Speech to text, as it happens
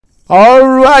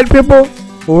Alright, people,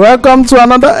 welcome to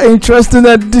another interesting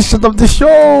edition of the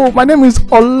show. My name is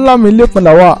Olamile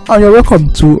Palawa, and you're welcome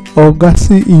to Oga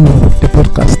CEO, the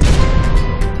podcast.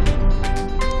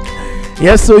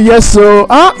 Yes, so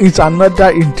it's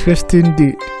another interesting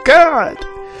day. God,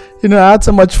 I had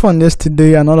so much fun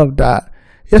yesterday and all of that.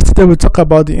 Yesterday we talked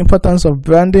about the importance of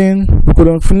branding. We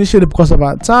couldn't finish it because of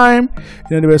our time.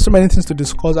 There were so many things to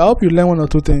discuss. I hope you learn one or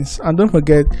two things. And don't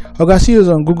forget, Oga CEO is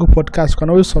on Google Podcast. You can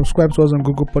always subscribe to us on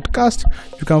Google Podcast.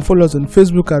 You can follow us on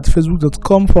Facebook at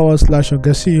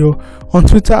facebook.com/Oga CEO, on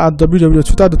Twitter at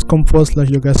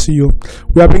www.twitter.com/Oga CEO.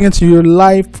 We are bringing to you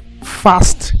live,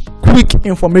 fast, quick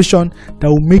information that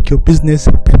will make your business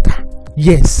better.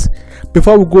 Yes.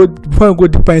 Before we go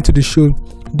deeper into the show,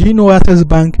 do you know Access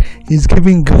Bank is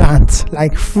giving grants,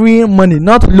 like free money,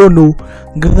 not loan,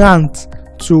 grants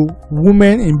to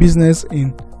women in business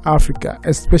in Africa,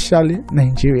 especially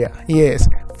Nigeria? Yes,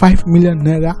 5 million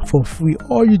naira for free.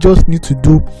 All you just need to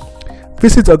do,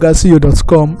 visit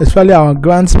ogaseo.com, especially our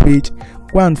grants page,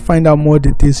 go and find out more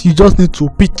details. You just need to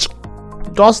pitch.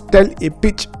 Just tell a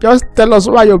pitch. Just tell us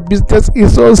why your business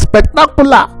is so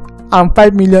spectacular, and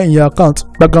 5 million in your account.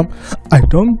 I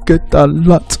don't get a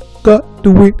lot. Got the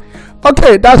win.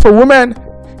 Okay, that's for women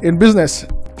in business.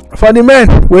 For the men,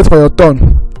 wait for your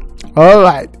turn.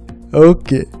 Alright.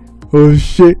 Okay. Oh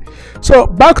shit. So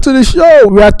back to the show.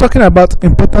 We are talking about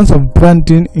importance of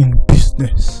branding in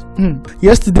business.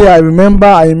 Yesterday I remember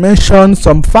I mentioned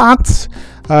some facts.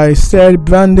 I said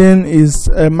branding is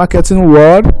a marketing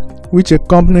word which a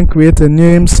company creates a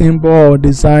name, symbol, or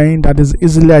design that is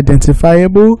easily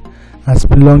identifiable as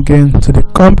belonging to the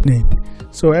company.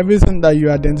 So everything that you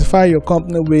identify your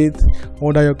company with,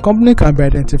 or that your company can be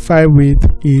identified with,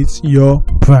 is your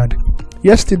brand.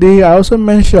 Yesterday I also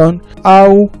mentioned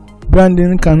how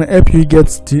branding can help you get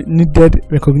the needed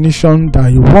recognition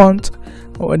that you want,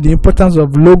 or the importance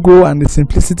of logo and the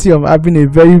simplicity of having a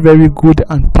very, very good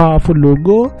and powerful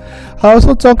logo. I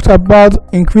also talked about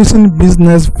increasing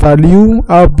business value,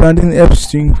 how branding helps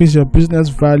to increase your business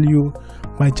value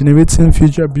by generating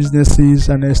future businesses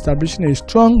and establishing a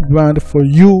strong brand for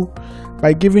you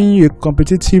by giving you a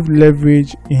competitive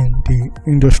leverage in the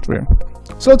industry.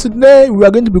 So today we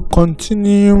are going to be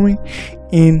continuing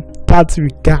in that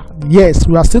regard. Yes,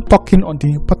 we are still talking on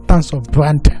the importance of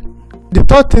branding. The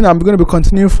third thing I'm going to be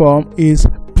continuing from is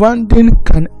branding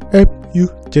can help you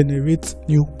generate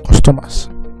new customers.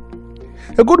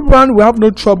 A good brand will have no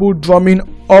trouble drumming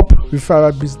up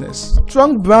referral business.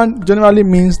 Strong brand generally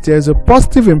means there's a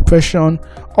positive impression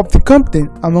of the company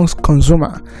amongst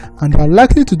consumers, and they are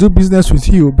likely to do business with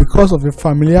you because of the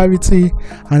familiarity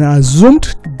and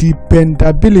assumed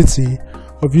dependability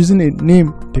of using a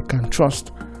name they can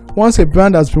trust. Once a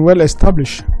brand has been well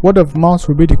established, word of mouth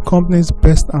will be the company's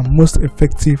best and most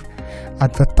effective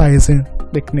advertising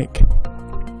technique.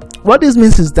 What this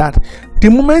means is that the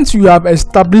moment you have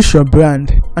established your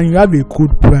brand and you have a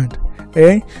good brand,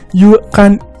 you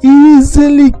can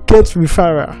easily get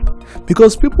referral,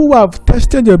 because people who have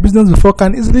tested your business before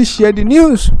can easily share the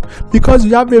news, because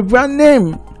you have a brand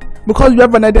name, because you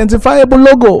have an identifiable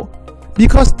logo,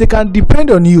 because they can depend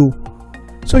on you.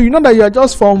 So you know that you are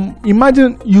just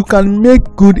imagine you can make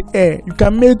good hair, you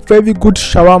can make very good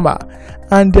shawarma,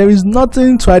 and there is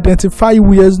nothing to identify you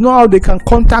with. There's no how they can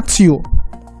contact you.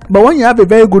 But when you have a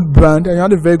very good brand and you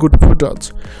have a very good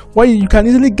product, you can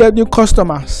easily get new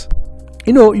customers.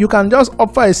 You can just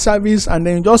offer a service and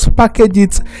then you just package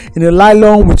it in a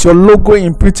nylon with your logo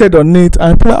imprinted on it,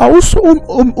 and people are also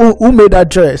who made that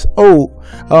dress?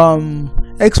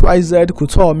 XYZ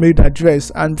Couture made that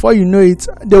dress, and before you know it,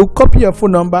 they will copy your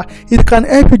phone number. It can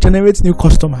help you generate new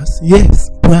customers. Yes,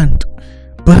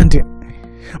 branding.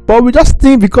 But we just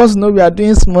think because we are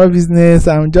doing small business,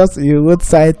 I'm just a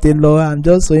roadside tailor, I'm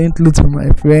just sewing clothes for my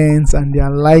friends and they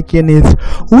are liking it.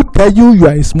 Who tell you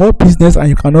are a small business and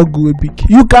you cannot go big?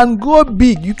 You can go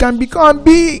big, you can become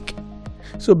big.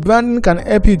 So branding can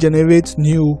help you generate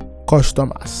new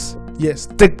customers. Yes,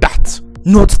 take that,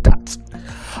 note that.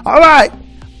 Alright,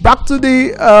 back to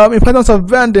the importance of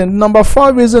branding. Number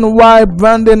 4 reason why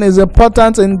branding is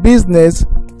important in business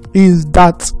is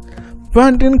that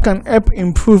branding can help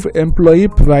improve employee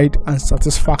pride and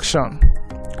satisfaction.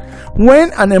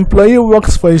 When an employee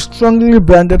works for a strongly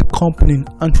branded company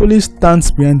and truly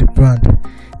stands behind the brand,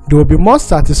 they will be more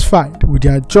satisfied with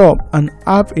their job and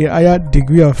have a higher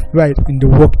degree of pride in the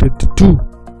work that they do.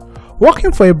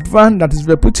 Working for a brand that is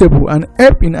reputable and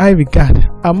held in high regard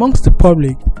amongst the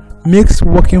public makes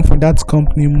working for that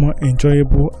company more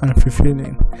enjoyable and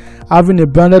fulfilling. Having a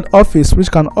branded office,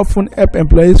 which can often help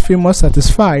employees feel more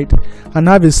satisfied and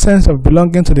have a sense of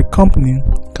belonging to the company,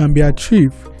 can be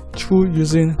achieved through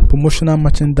using promotional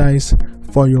merchandise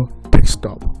for your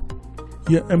desktop.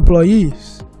 Your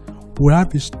employees will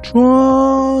have a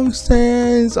strong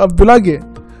sense of belonging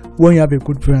when you have a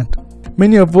good brand.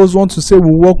 Many of us want to say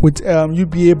we work with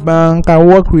UBA Bank, I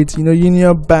work with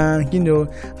Union Bank,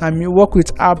 I work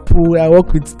with Apple, I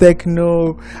work with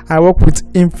Techno, I work with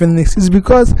Infinix. It's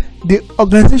because the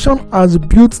organization has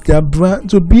built their brand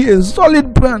to be a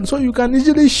solid brand, so you can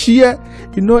easily share,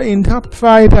 in that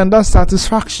pride and that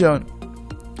satisfaction.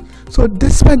 So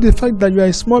despite the fact that you are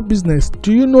a small business,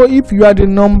 do you know if you are the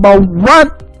number one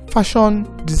fashion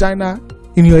designer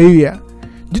in your area,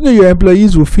 do you know your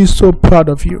employees will feel so proud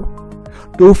of you?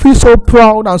 They will feel so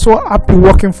proud and so happy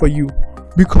working for you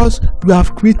because you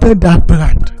have created that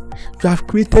brand. You have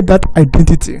created that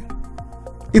identity.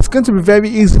 It's going to be very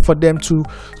easy for them to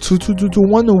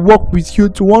want to work with you,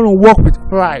 to want to work with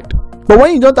pride. But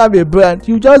when you don't have a brand,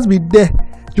 you just be there.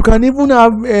 You can even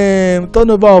have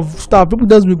turnover of staff. People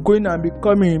just be going and be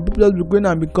coming. But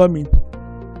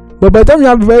by the time you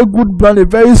have a very good brand, a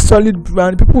very solid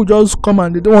brand, people just come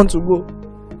and they don't want to go.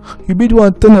 You be the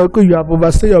one telling them, okay, you have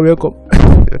overstayed your welcome.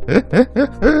 Do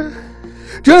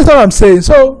you understand what I'm saying?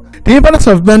 So the importance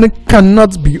of branding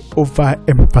cannot be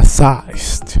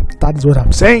overemphasized. That is what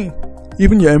I'm saying.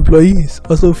 Even your employees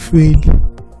also feel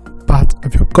part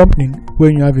of your company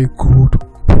when you have a good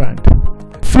brand.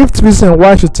 Fifth reason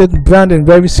why you should take branding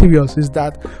very serious is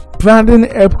that branding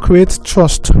helps create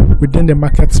trust within the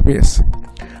market space.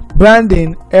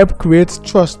 Branding helps create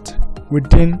trust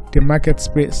within the market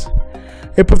space.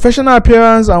 A professional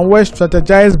appearance and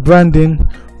well-strategized branding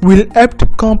will help the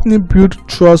company build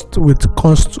trust with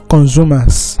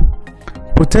consumers,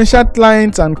 potential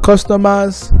clients, and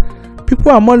customers.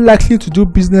 People are more likely to do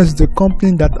business with a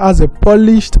company that has a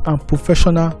polished and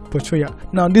professional portrayal.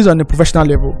 Now, this is on a professional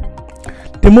level.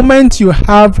 The moment you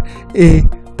have a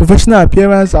professional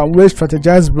appearance and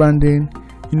well-strategized branding,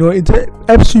 it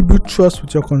helps you build trust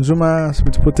with your consumers,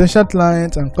 with potential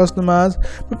clients and customers.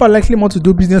 People are likely want to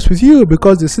do business with you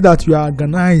because they see that you are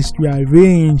organized, you are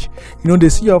arranged. They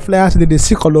see your flyers, they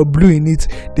see color blue in it.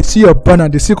 They see your banner,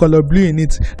 they see color blue in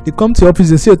it. They come to your office,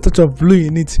 they see a touch of blue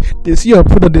in it. They see your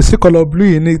product, they see color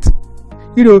blue in it.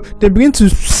 They begin to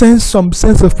sense some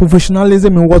sense of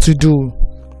professionalism in what you do.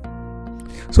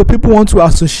 So people want to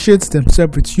associate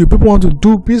themselves with you. People want to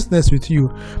do business with you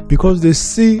because they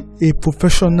see a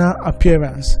professional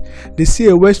appearance. They see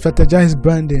a well-strategized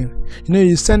branding.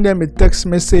 You send them a text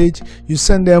message, you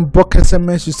send them bulk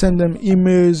SMS, you send them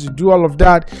emails, you do all of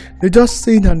that. They just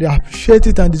see it and they appreciate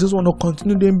it and they just want to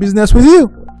continue doing business with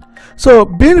you. So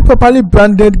being properly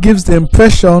branded gives the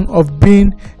impression of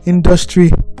being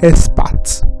industry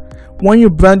experts. When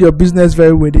you brand your business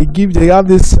very well, they have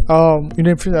this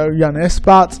you're an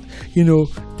expert. They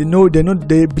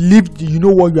believe you know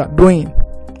what you are doing.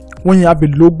 When you have a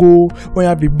logo, when you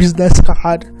have a business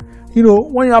card,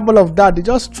 when you have all of that, they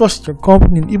just trust your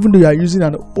company, even though you are using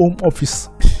an home office.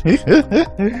 You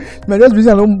might just be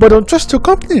using an home, but don't trust your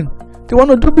company. They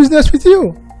want to do business with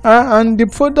you, and the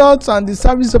products and the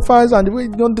service offers and the way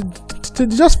they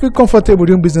just feel comfortable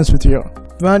doing business with you.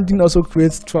 Branding also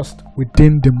creates trust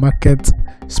within the market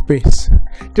space.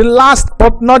 The last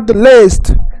but not the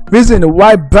least reason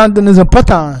why branding is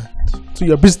important to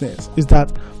your business is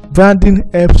that branding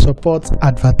helps support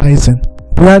advertising.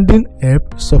 Branding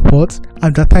helps support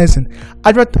advertising.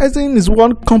 Advertising is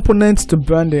one component to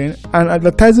branding, and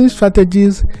advertising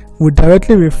strategies will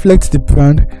directly reflect the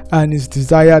brand and its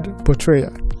desired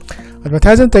portrayal.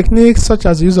 Advertising techniques such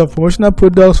as the use of promotional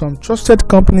products from trusted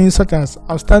companies such as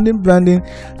outstanding branding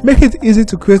make it easy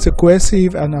to create a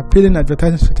cohesive and appealing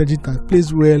advertising strategy that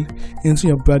plays well into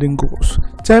your branding goals.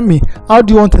 Tell me, how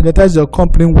do you want to advertise your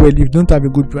company well if you don't have a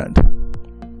good brand?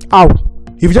 How?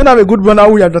 If you don't have a good brand, how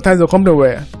will you advertise your company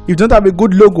well? If you don't have a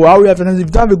good logo, how will you advertise? If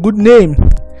you don't have a good name,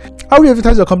 how will you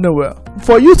advertise your company well?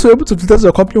 For you to be able to advertise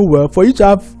your company well, for you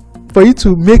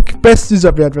to make best use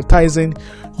of your advertising,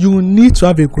 you need to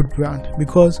have a good brand,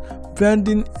 because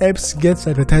branding helps get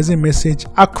the advertising message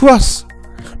across.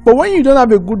 But when you don't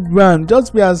have a good brand,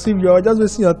 just be as if you're just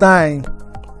wasting your time.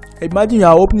 Imagine you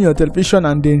are opening your television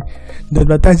and then the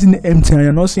advertising empty and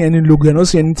you're not seeing any logo, you're not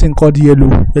seeing anything called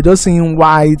yellow. You're just seeing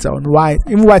white on white.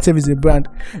 Even white is a brand.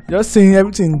 You're just seeing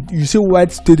everything. You see white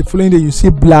today, the following day you see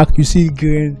black, you see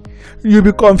green. You'll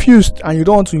be confused and you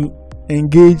don't want to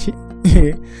engage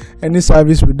any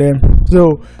service with them.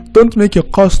 So don't make your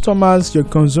customers, your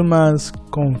consumers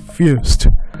confused.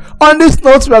 On this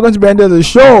note, we are going to be ending the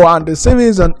show and the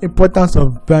series on importance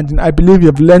of branding. I believe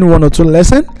you've learned one or two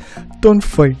lessons. Don't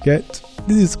forget,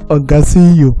 this is Oga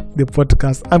CEO, the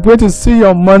podcast. I'm going to see you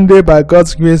on Monday by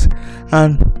God's grace,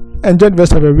 and Enjoy the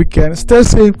rest of your weekend. Stay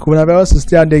safe. Coronavirus is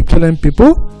still out there killing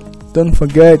people. Don't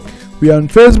forget, we are on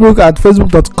Facebook at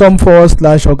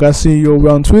facebook.com/OgaCEO.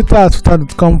 We're on Twitter at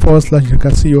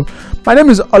twitter.com/OgaCEO. My name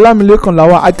is Olamilekan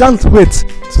Lawal. I can't wait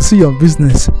to see your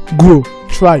business grow,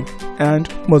 thrive, and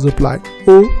multiply.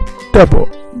 Oh, double.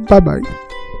 Bye bye.